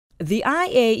The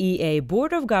IAEA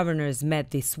Board of Governors met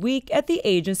this week at the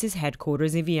agency's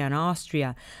headquarters in Vienna,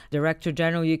 Austria. Director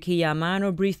General Yukiya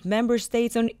Amano briefed member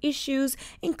states on issues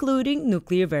including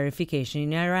nuclear verification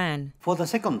in Iran. For the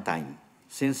second time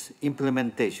since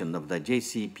implementation of the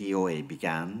JCPOA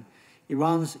began,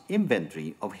 Iran's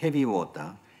inventory of heavy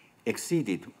water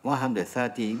exceeded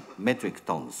 130 metric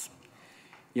tons.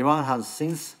 Iran has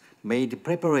since made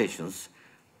preparations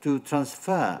to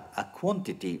transfer a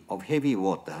quantity of heavy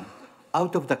water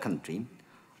out of the country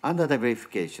under the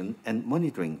verification and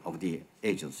monitoring of the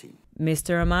agency.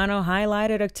 Mr. Amano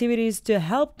highlighted activities to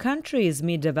help countries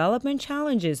meet development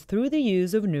challenges through the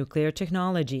use of nuclear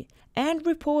technology and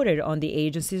reported on the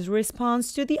agency's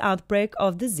response to the outbreak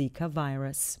of the Zika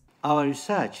virus. Our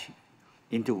research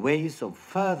into ways of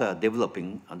further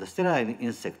developing the sterile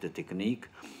insect technique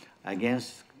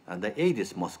against the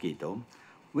Aedes mosquito,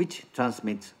 which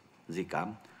transmits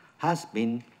Zika, has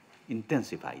been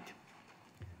intensified.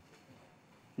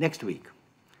 Next week,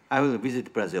 I will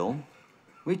visit Brazil,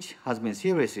 which has been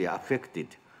seriously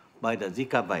affected by the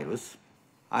Zika virus.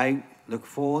 I look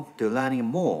forward to learning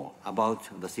more about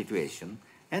the situation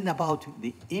and about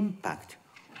the impact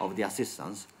of the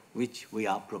assistance which we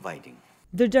are providing.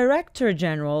 The Director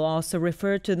General also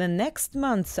referred to the next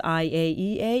month's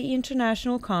IAEA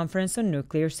International Conference on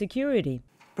Nuclear Security.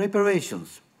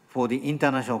 Preparations for the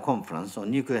International Conference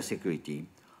on Nuclear Security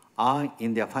are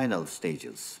in their final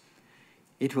stages.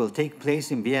 It will take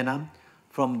place in Vienna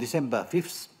from December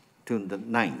 5th to the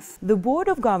 9th. The Board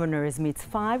of Governors meets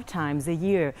 5 times a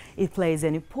year. It plays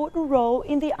an important role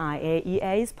in the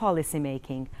IAEA's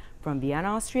policymaking. From Vienna,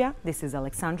 Austria, this is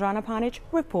Alexandra-Anna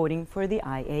reporting for the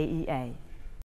IAEA.